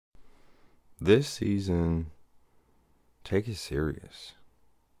This season, take it serious.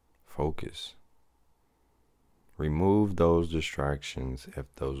 Focus. Remove those distractions if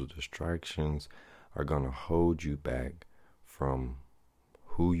those distractions are going to hold you back from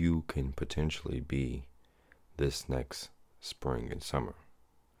who you can potentially be this next spring and summer.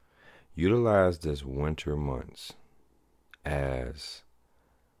 Utilize this winter months as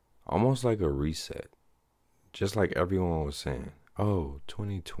almost like a reset. Just like everyone was saying, oh,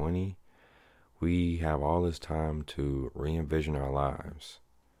 2020, we have all this time to re-envision our lives.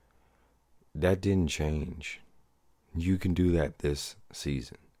 That didn't change. You can do that this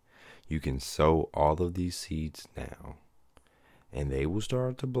season. You can sow all of these seeds now, and they will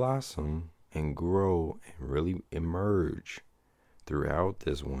start to blossom and grow and really emerge throughout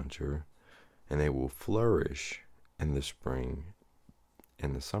this winter, and they will flourish in the spring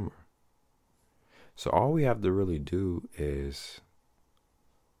and the summer. So all we have to really do is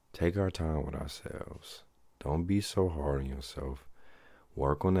take our time with ourselves. Don't be so hard on yourself.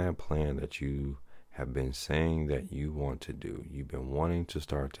 Work on that plan that you have been saying that you want to do. You've been wanting to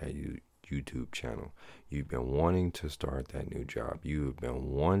start that YouTube channel. You've been wanting to start that new job. You've been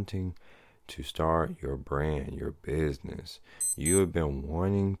wanting to start your brand, your business. You have been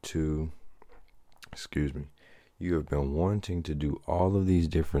wanting to, you have been wanting to do all of these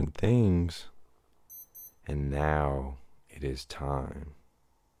different things, and now it is time.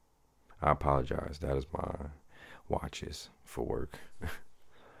 I apologize. That is my watches for work.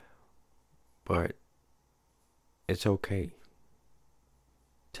 But it's okay.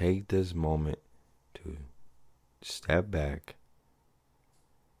 Take this moment to step back,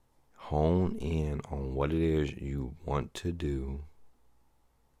 hone in on what it is you want to do,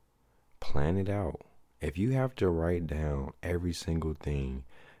 plan it out. If you have to write down every single thing,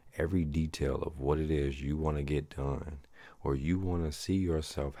 every detail of what it is you want to get done, or you want to see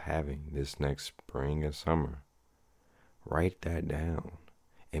yourself having this next spring and summer, write that down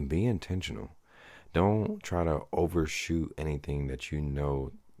and be intentional. Don't try to overshoot anything that you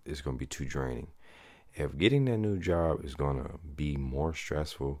know is going to be too draining. If getting that new job is going to be more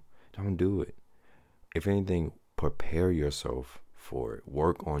stressful, don't do it. If anything, prepare yourself for it.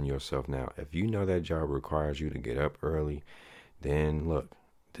 Work on yourself now. If you know that job requires you to get up early, then look,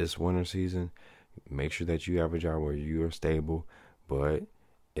 this winter season, make sure that you have a job where you are stable. But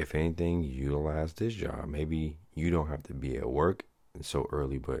if anything, utilize this job. Maybe you don't have to be at work so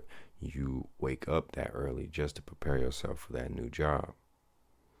early, but you wake up that early just to prepare yourself for that new job.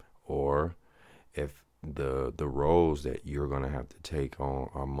 Or if the roles that you're going to have to take on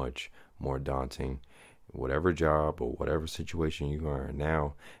are much more daunting, whatever job or whatever situation you are in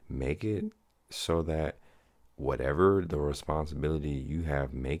now, make it so that whatever the responsibility you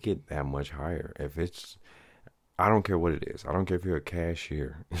have, make it that much higher. If it's, I don't care what it is. I don't care if you're a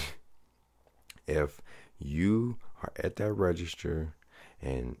cashier. If you are at that register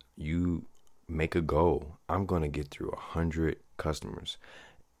and you make a goal, I'm going to get through 100 customers.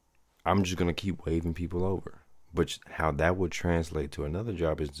 I'm just going to keep waving people over. But how that would translate to another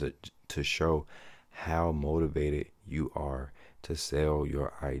job is to show how motivated you are to sell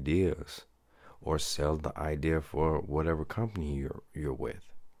your ideas or sell the idea for whatever company you're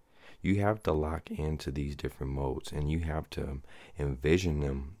with. You have to lock into these different modes, and you have to envision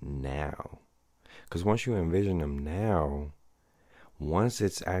them now. Because once you envision them now, once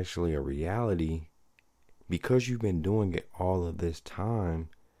it's actually a reality, because you've been doing it all of this time,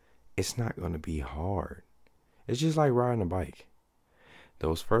 it's not going to be hard. It's just like riding a bike.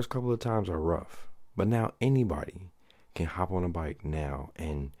 Those first couple of times are rough, but now anybody can hop on a bike now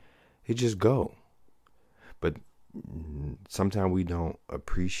and it just go. But sometimes we don't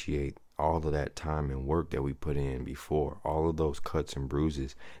appreciate all of that time and work that we put in before, all of those cuts and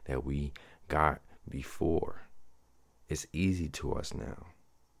bruises that we got before. It's easy to us now.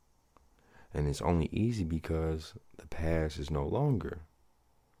 And it's only easy because the past is no longer.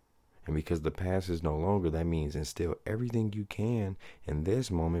 And because the past is no longer, that means instill everything you can in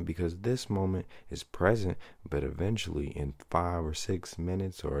this moment, because this moment is present, but eventually in 5 or 6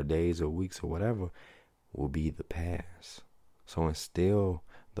 minutes or days or weeks or whatever will be the past. So instill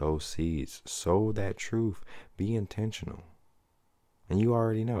those seeds, sow that truth, be intentional. And you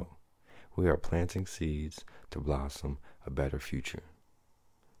already know, we are planting seeds to blossom a better future.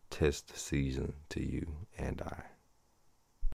 'Tis the season to you and I.